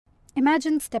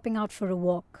Imagine stepping out for a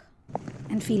walk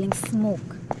and feeling smoke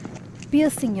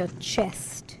piercing your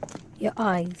chest, your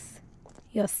eyes,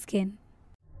 your skin.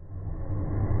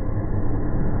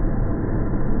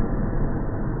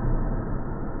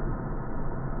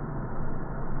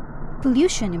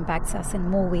 Pollution impacts us in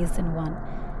more ways than one.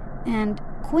 And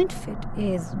QuintFit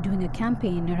is doing a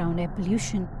campaign around air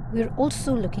pollution. We're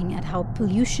also looking at how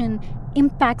pollution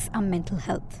impacts our mental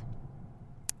health.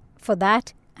 For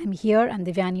that, I'm here, I'm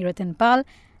Divyani Ratanpal.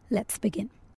 Let's begin.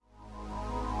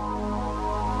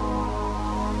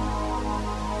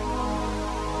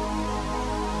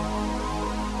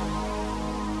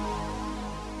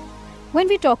 When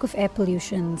we talk of air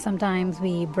pollution, sometimes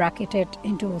we bracket it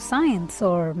into science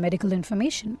or medical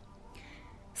information.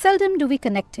 Seldom do we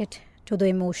connect it to the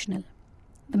emotional,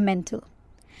 the mental.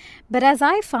 But as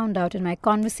I found out in my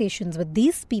conversations with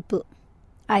these people,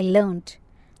 I learned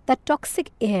that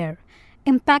toxic air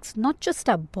impacts not just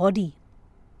our body,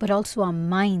 but also our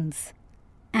minds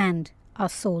and our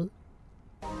soul.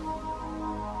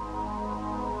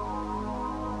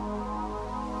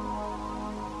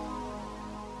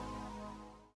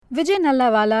 Vijay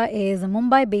Nallawala is a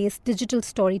Mumbai-based digital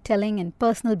storytelling and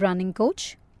personal branding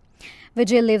coach.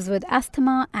 Vijay lives with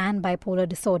asthma and bipolar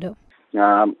disorder.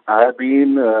 I have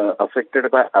been affected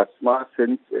by asthma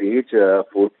since age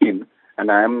 14,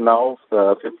 and I am now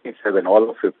 57, all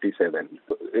of 57.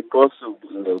 It was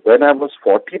when I was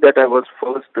 40 that I was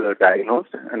first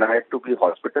diagnosed, and I had to be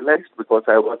hospitalized because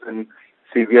I was in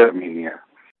severe mania.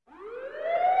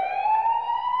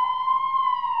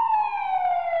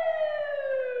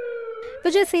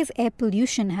 Vijay says air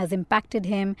pollution has impacted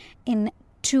him in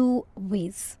two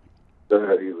ways.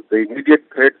 The immediate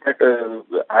threat that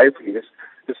I face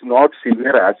is not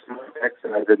severe asthma attacks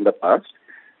as in the past,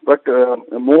 but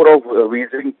more of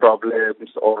wheezing problems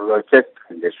or chest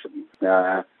congestion.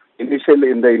 In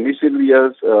the initial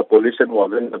years, pollution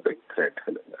wasn't a big threat,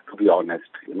 to be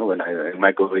honest, when in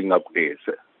my growing up days.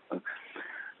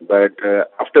 But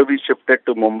after we shifted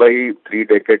to Mumbai 3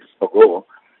 decades ago,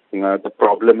 the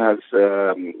problem has,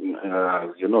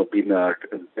 been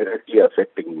directly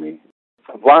affecting me.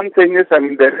 One thing is,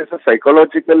 there is a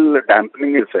psychological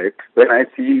dampening effect when I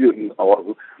see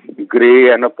all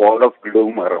grey and a pall of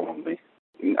gloom around me.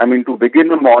 To begin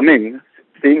the morning,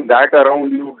 seeing that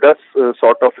around you does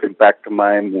sort of impact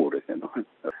my mood,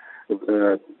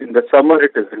 In the summer,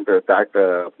 it isn't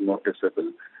that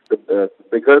noticeable. The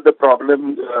bigger the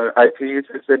problem I face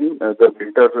is in the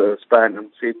winter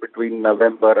span, say between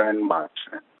November and March.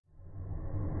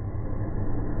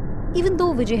 Even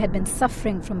though Vijay had been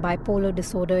suffering from bipolar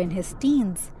disorder in his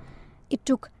teens, it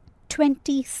took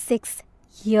 26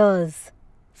 years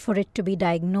for it to be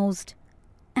diagnosed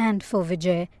and for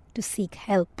Vijay to seek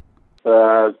help.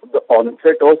 The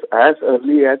onset was as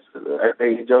early as at the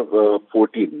age of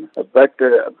 14. But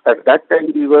at that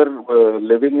time, we were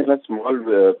living in a small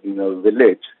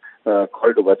village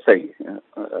called Vasai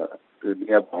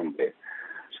near Bombay.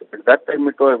 So at that time,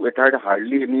 it had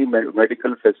hardly any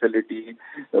medical facility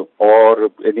or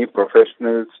any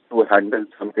professionals to handle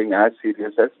something as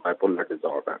serious as bipolar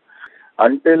disorder.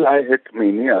 Until I hit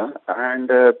mania and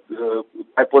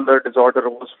bipolar disorder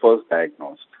was first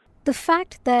diagnosed. The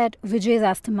fact that Vijay's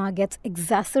asthma gets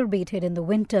exacerbated in the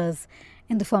winters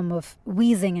in the form of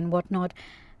wheezing and whatnot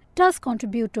does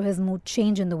contribute to his mood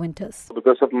change in the winters.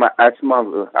 Because of my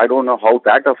asthma, I don't know how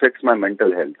that affects my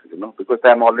mental health, because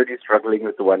I'm already struggling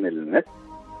with one illness.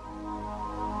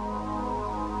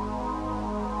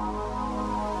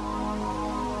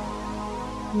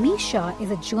 Misha is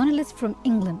a journalist from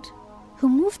England who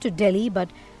moved to Delhi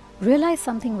but realized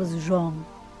something was wrong,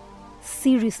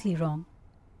 seriously wrong.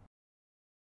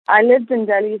 I lived in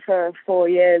Delhi for 4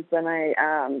 years when I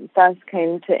first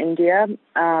came to India,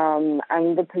 and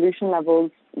the pollution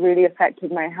levels really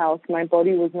affected my health. My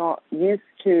body was not used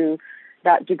to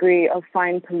that degree of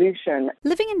fine pollution.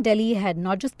 Living in Delhi had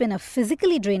not just been a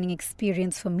physically draining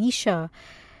experience for Misha,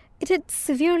 it had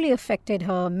severely affected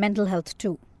her mental health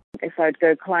too. If I'd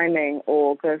go climbing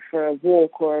or go for a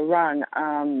walk or a run,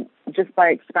 just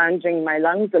by expanding my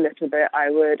lungs a little bit, I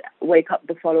would wake up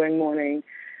the following morning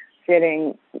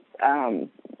feeling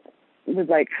with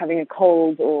like having a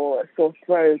cold or a sore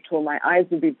throat, or my eyes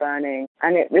would be burning.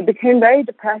 And it became very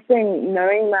depressing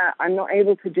knowing that I'm not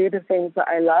able to do the things that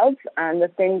I love and the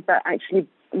things that actually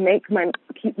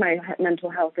keep my mental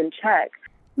health in check.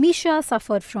 Misha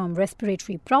suffered from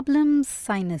respiratory problems,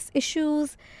 sinus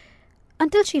issues,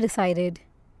 until she decided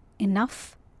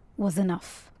enough was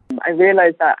enough. I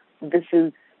realized that this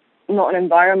is not an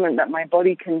environment that my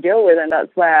body can deal with, and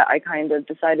that's where I kind of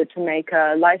decided to make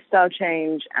a lifestyle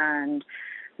change and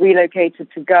relocated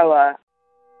to Goa.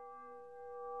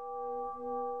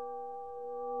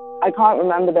 I can't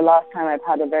remember the last time I've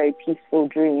had a very peaceful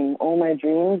dream. All my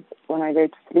dreams, when I go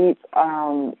to sleep,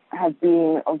 have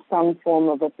been of some form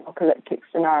of apocalyptic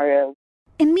scenario.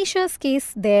 In Misha's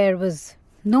case, there was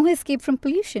no escape from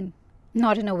pollution,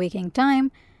 not in her waking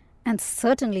time, and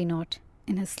certainly not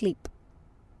in her sleep.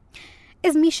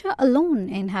 Is Misha alone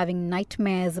in having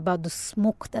nightmares about the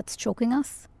smoke that's choking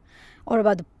us? Or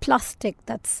about the plastic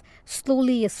that's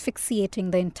slowly asphyxiating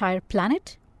the entire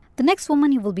planet? The next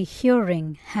woman you will be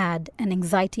hearing had an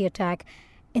anxiety attack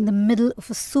in the middle of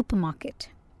a supermarket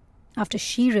after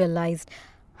she realized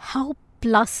how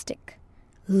plastic,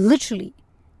 literally,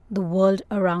 the world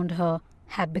around her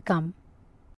had become.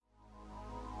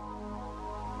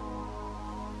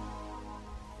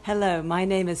 Hello, my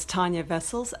name is Tanya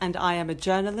Vessels and I am a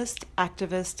journalist,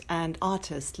 activist and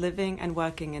artist living and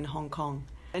working in Hong Kong.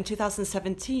 In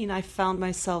 2017, I found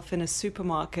myself in a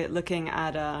supermarket looking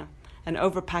at an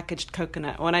overpackaged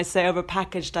coconut. When I say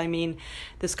overpackaged, I mean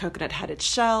this coconut had its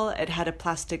shell, it had a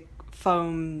plastic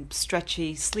foam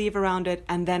stretchy sleeve around it,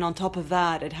 and then on top of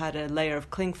that, it had a layer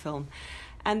of cling film.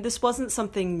 And this wasn't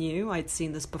something new. I'd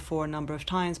seen this before a number of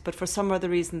times, but for some other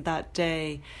reason that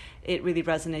day, it really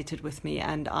resonated with me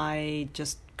and I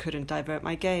just couldn't divert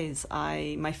my gaze.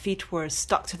 My feet were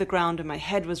stuck to the ground and my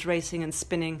head was racing and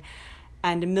spinning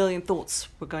and a million thoughts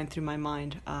were going through my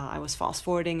mind. I was fast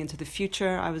forwarding into the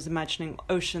future. I was imagining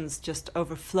oceans just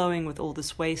overflowing with all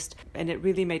this waste and it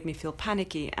really made me feel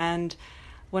panicky. And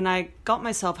when I got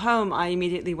myself home, I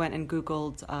immediately went and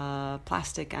Googled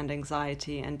plastic and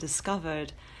anxiety and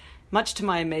discovered, much to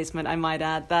my amazement, I might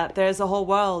add, that there's a whole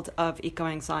world of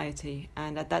eco-anxiety.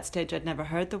 And at that stage, I'd never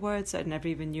heard the words. I never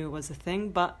even knew it was a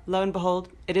thing. But lo and behold,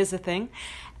 it is a thing.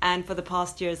 And for the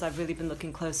past years, I've really been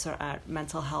looking closer at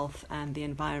mental health and the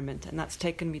environment. And that's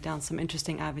taken me down some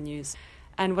interesting avenues.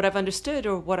 And what I've understood,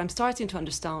 or what I'm starting to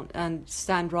understand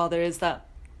is that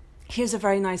here's a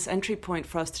very nice entry point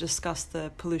for us to discuss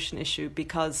the pollution issue,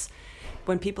 because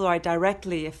when people are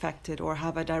directly affected or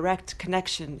have a direct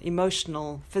connection,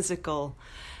 emotional, physical,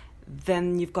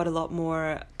 then you've got a lot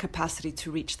more capacity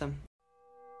to reach them.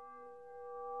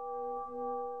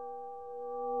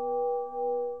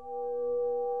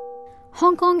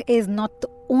 Hong Kong is not the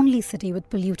only city with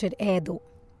polluted air though.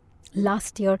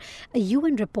 Last year, a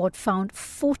UN report found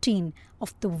 14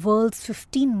 of the world's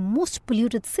 15 most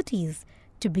polluted cities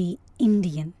to be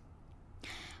Indian.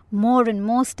 More and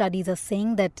more studies are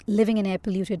saying that living in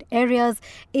air-polluted areas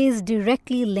is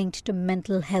directly linked to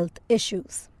mental health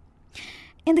issues.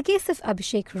 In the case of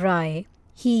Abhishek Rai,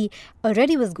 he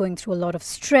already was going through a lot of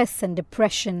stress and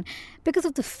depression because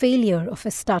of the failure of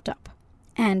his startup.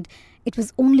 And it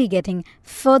was only getting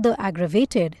further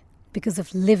aggravated because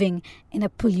of living in a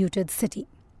polluted city.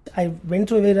 I went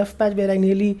through a very rough patch where I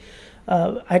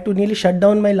had to nearly shut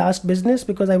down my last business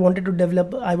because I wanted to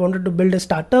build a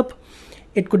startup.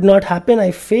 It could not happen.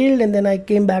 I failed, and then I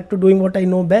came back to doing what I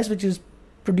know best, which is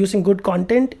producing good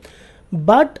content.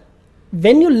 But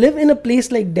when you live in a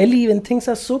place like Delhi, when things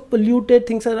are so polluted,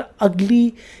 things are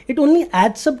ugly, it only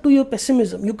adds up to your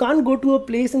pessimism. You can't go to a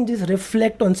place and just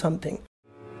reflect on something.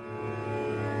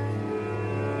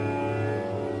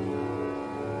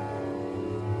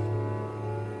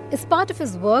 As part of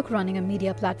his work running a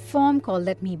media platform called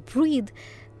Let Me Breathe,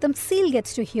 Tamsil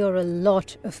gets to hear a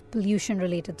lot of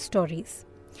pollution-related stories.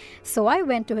 So I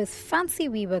went to his fancy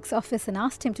WeWorks office and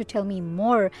asked him to tell me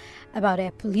more about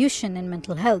air pollution and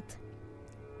mental health.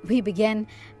 We began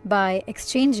by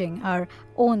exchanging our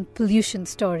own pollution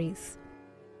stories.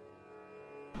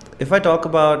 If I talk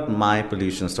about my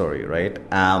pollution story, right,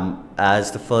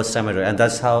 as the first time I read, and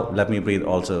that's how Let Me Breathe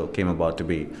also came about to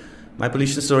be. My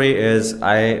pollution story is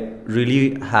I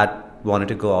really wanted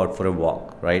to go out for a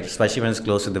walk, right? Especially when it's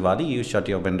close to Diwali, you shut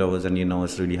your windows and you know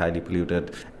it's really highly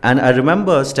polluted. And I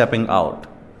remember stepping out.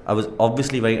 I was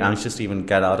obviously very anxious to even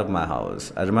get out of my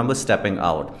house. I remember stepping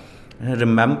out and I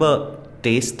remember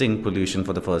tasting pollution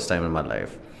for the first time in my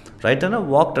life. Right then I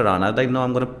walked around. I was like, no,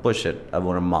 I'm going to push it. I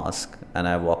wore a mask and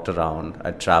I walked around.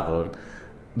 I traveled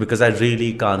because I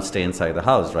really can't stay inside the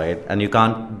house, right? And you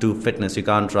can't do fitness. You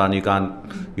can't run.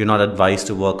 You're not advised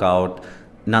to work out.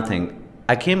 Nothing.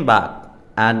 I came back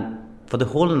and for the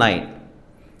whole night,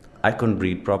 I couldn't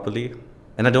breathe properly.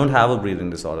 And I don't have a breathing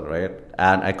disorder, right?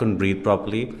 And I couldn't breathe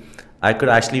properly. I could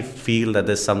actually feel that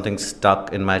there's something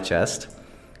stuck in my chest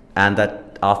and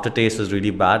that aftertaste was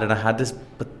really bad. And I had this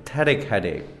pathetic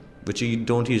headache, which you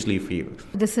don't usually feel.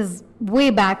 This is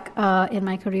way back in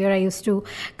my career. I used to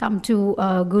come to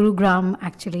Gurugram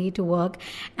actually to work,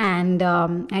 and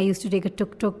I used to take a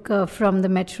tuk-tuk from the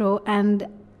metro, and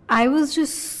I was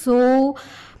just so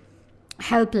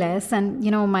helpless, and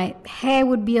my hair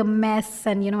would be a mess,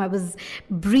 and I was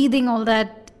breathing all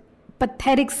that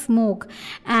pathetic smoke,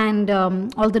 and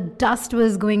all the dust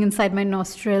was going inside my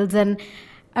nostrils. And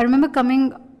I remember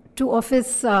coming to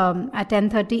office at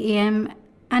 10:30 a.m.,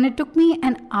 and it took me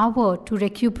an hour to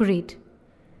recuperate.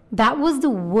 That was the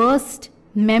worst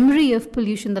memory of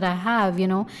pollution that I have.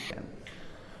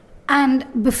 And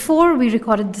before we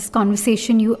recorded this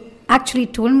conversation, you actually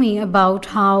told me about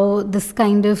how this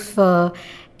kind of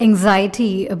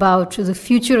anxiety about the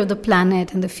future of the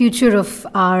planet and the future of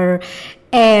our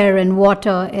air and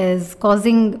water is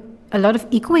causing a lot of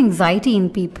eco-anxiety in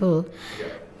people.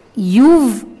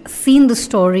 You've seen the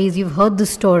stories, you've heard the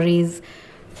stories.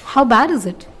 How bad is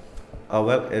it?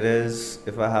 Well, it is,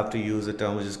 if I have to use a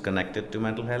term which is connected to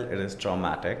mental health, it is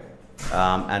traumatic.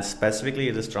 And specifically,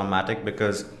 it is traumatic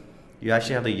because you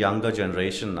actually have the younger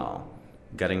generation now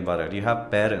getting worried. You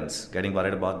have parents getting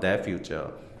worried about their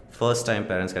future. First time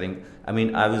parents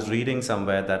I was reading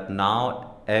somewhere that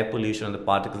now air pollution and the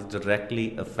particles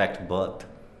directly affect birth,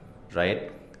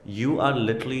 right? You are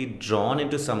literally drawn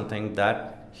into something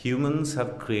that humans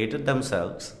have created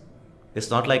themselves. It's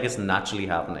not like it's naturally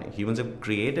happening. Humans have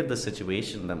created the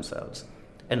situation themselves.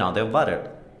 And now they're worried.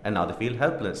 And now they feel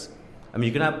helpless.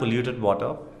 You can have polluted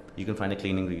water. You can find a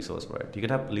cleaning resource for it. You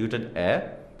can have polluted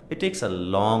air. It takes a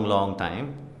long, long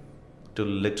time to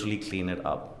literally clean it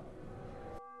up.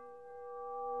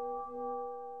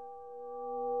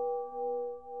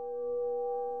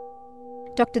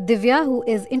 Dr. Divya, who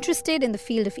is interested in the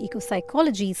field of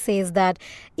ecopsychology, says that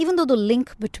even though the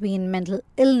link between mental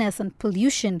illness and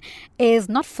pollution is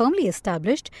not firmly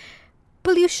established,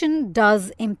 pollution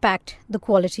does impact the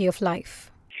quality of life.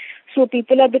 So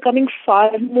people are becoming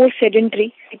far more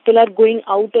sedentary. People are going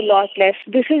out a lot less.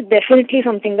 This is definitely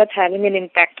something that's having an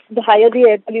impact. The higher the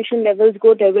air pollution levels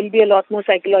go, there will be a lot more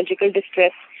psychological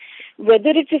distress.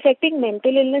 Whether it's affecting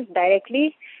mental illness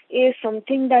directly is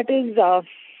something that is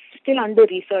still under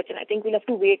research, and I think we'll have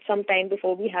to wait some time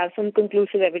before we have some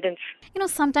conclusive evidence.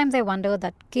 Sometimes I wonder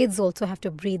that kids also have to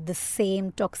breathe the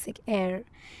same toxic air,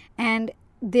 and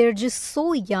they're just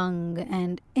so young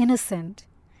and innocent.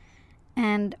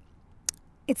 And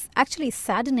it's actually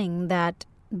saddening that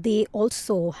they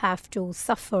also have to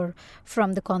suffer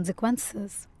from the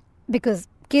consequences, because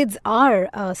kids are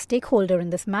a stakeholder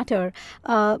in this matter.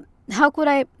 How could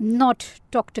I not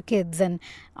talk to kids and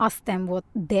ask them what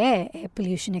their air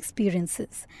pollution experience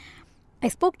is? I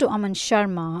spoke to Aman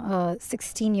Sharma, a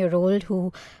 16-year-old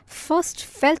who first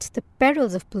felt the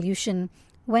perils of pollution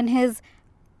when his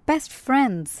best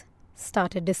friends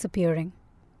started disappearing.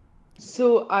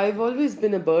 So, I've always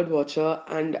been a bird watcher,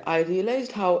 and I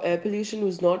realized how air pollution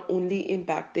was not only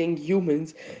impacting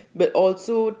humans but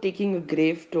also taking a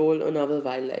grave toll on our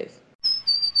wildlife.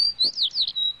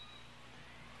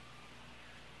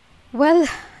 Well,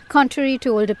 contrary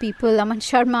to older people, Aman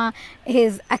Sharma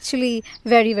is actually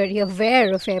very, very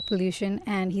aware of air pollution,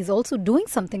 and he's also doing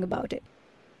something about it.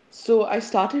 So, I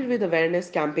started with awareness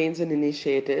campaigns and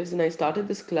initiatives, and I started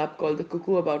this club called the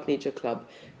Cuckoo About Nature Club,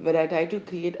 where I try to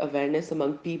create awareness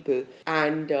among people.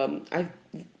 And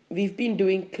we've been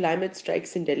doing climate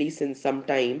strikes in Delhi since some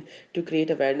time to create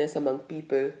awareness among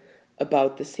people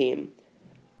about the same.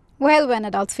 Well, when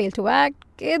adults fail to act,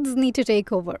 kids need to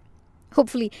take over.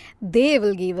 Hopefully, they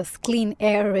will give us clean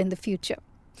air in the future.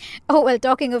 Oh, well,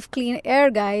 talking of clean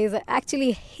air, guys, I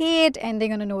actually hate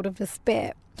ending on a note of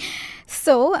despair.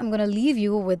 So, I'm going to leave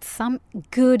you with some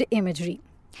good imagery.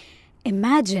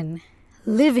 Imagine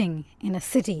living in a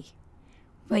city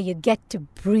where you get to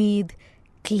breathe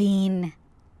clean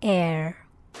air.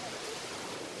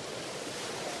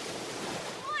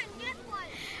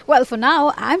 Well, for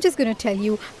now, I'm just going to tell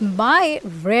you my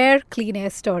rare clean air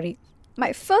story.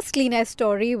 My first clean air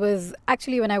story was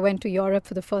actually when I went to Europe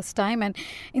for the first time, and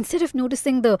instead of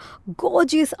noticing the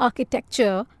gorgeous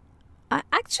architecture, I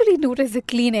actually noticed the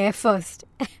clean air first.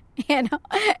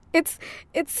 It's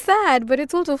sad, but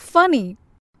it's also funny.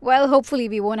 Well, hopefully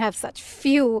we won't have such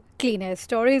few clean air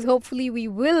stories. Hopefully we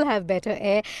will have better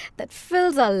air that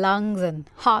fills our lungs and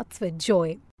hearts with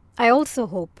joy. I also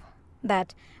hope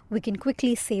that we can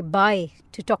quickly say bye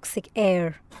to toxic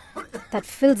air that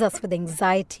fills us with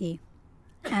anxiety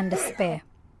and despair.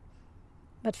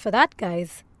 But for that,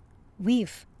 guys,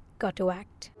 we've got to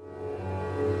act.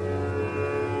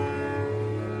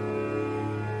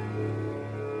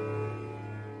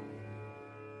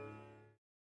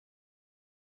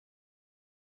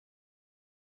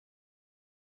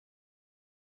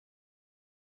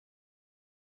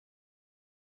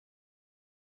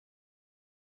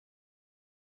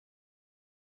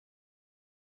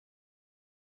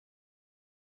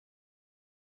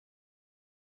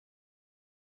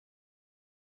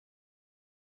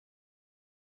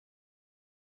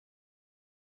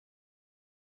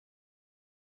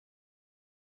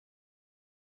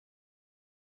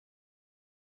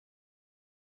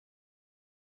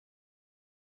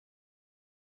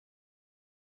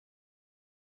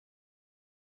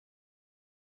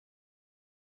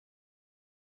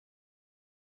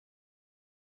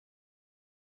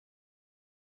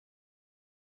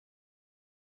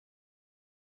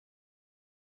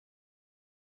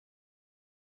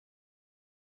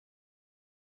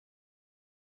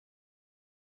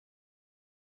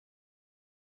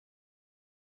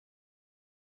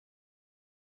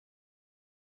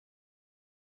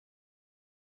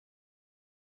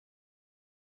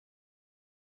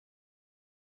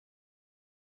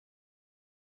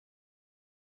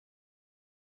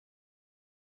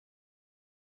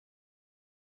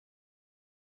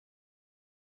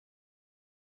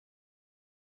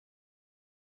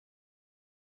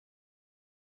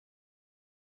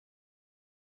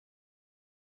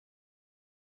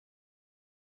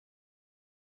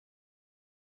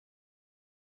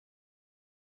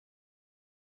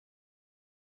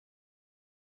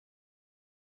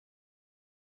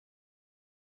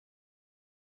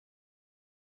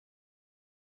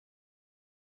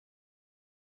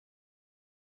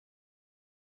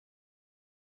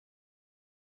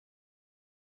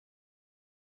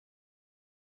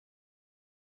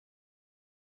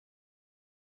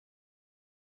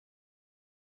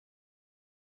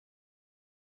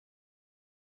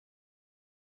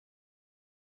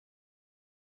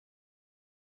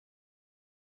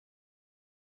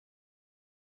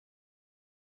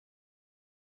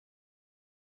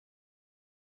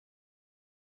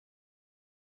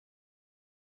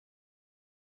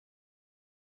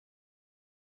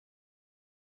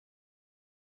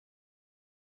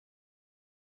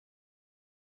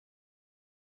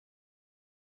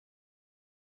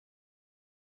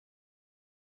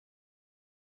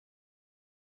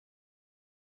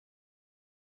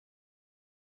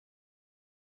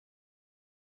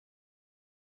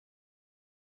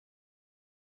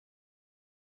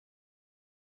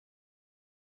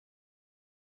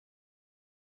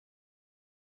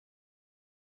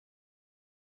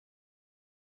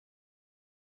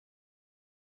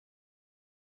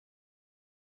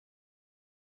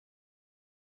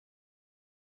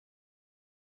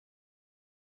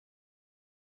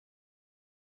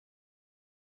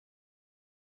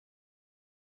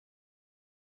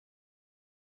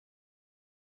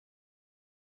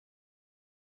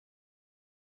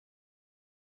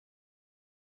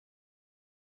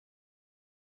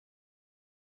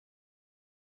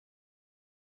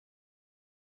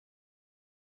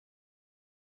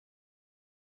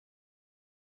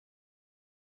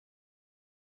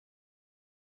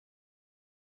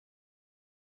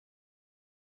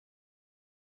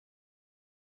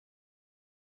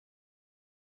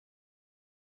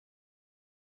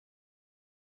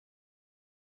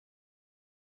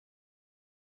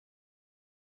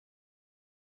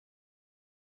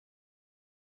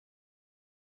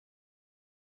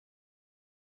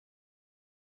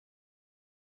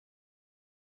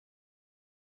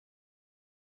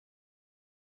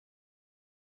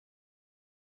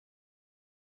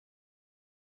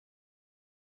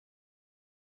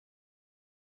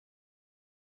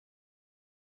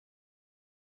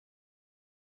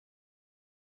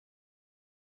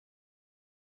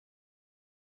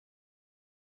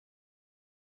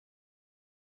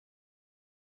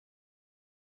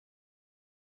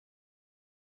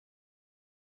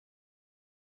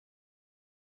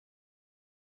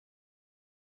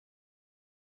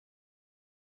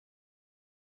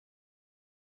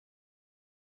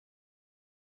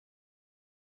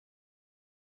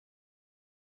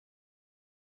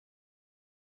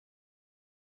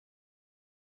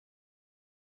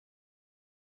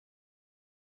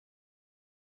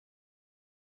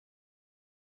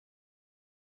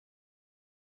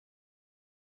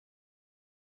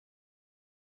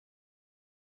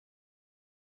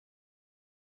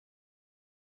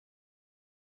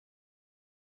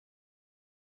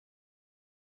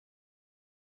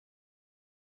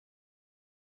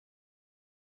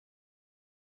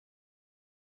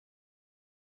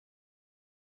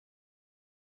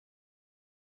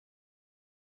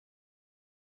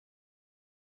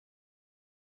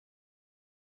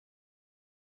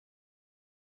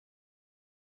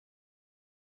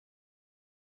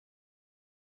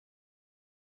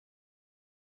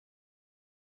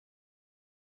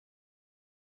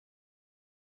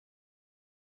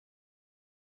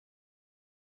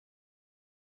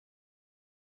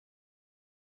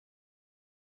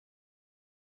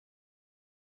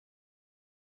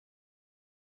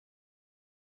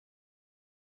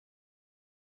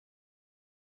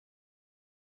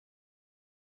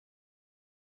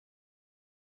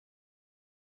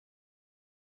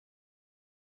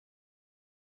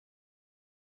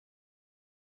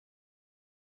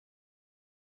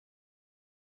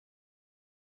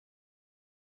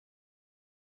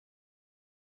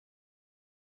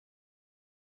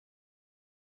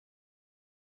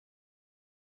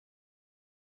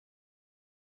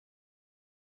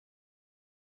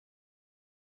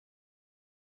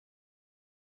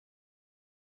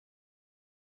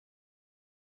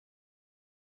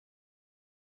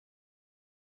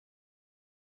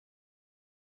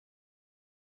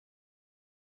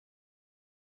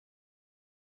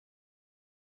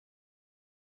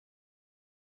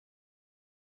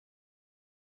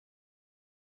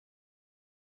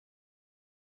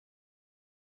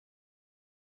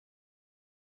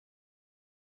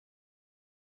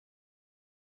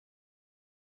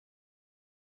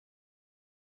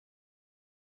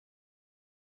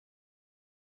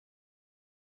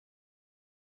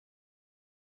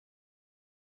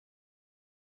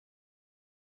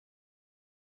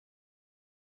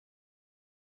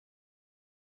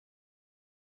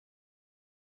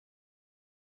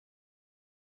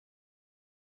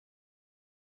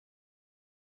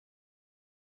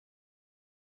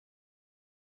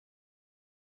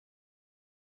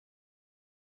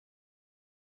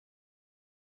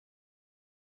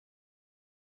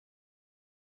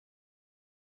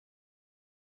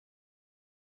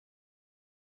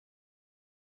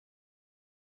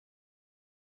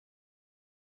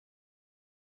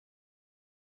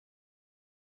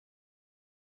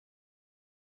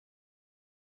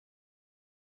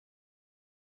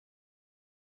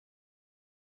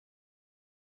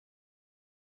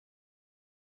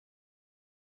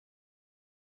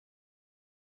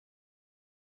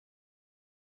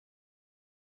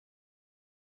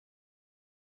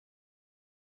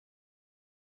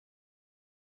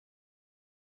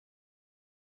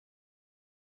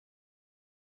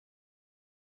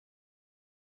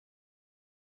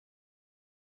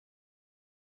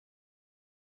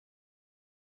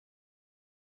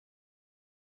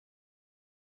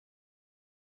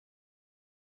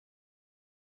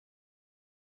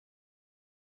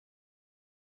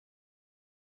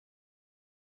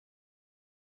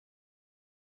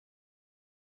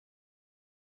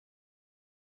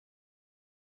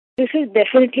 This is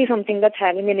definitely something that's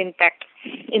having an impact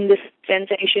in this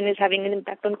sense. Education is having an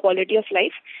impact on quality of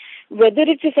life. Whether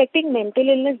it's affecting mental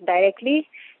illness directly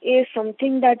is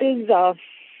something that is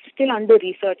still under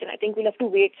research, and I think we'll have to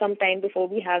wait some time before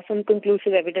we have some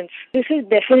conclusive evidence. This is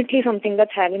definitely something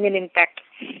that's having an impact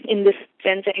in this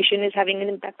sense. Education is having an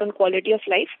impact on quality of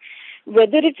life.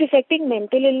 Whether it's affecting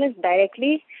mental illness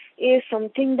directly is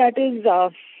something that is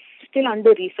still under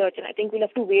research, and I think we'll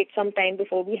have to wait some time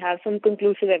before we have some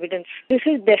conclusive evidence. This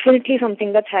is definitely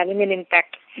something that's having an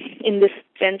impact in this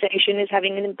sense. Education is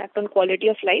having an impact on quality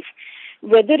of life.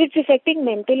 Whether it's affecting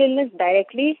mental illness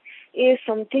directly is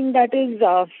something that is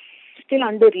still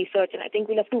under research, and I think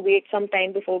we'll have to wait some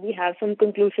time before we have some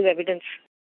conclusive evidence.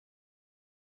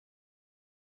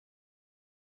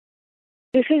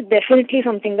 This is definitely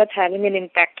something that's having an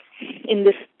impact in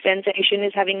this sense. Education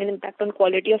is having an impact on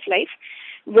quality of life.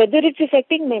 Whether it's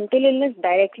affecting mental illness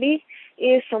directly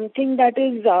is something that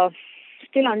is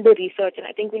still under research, and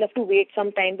I think we'll have to wait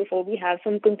some time before we have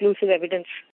some conclusive evidence.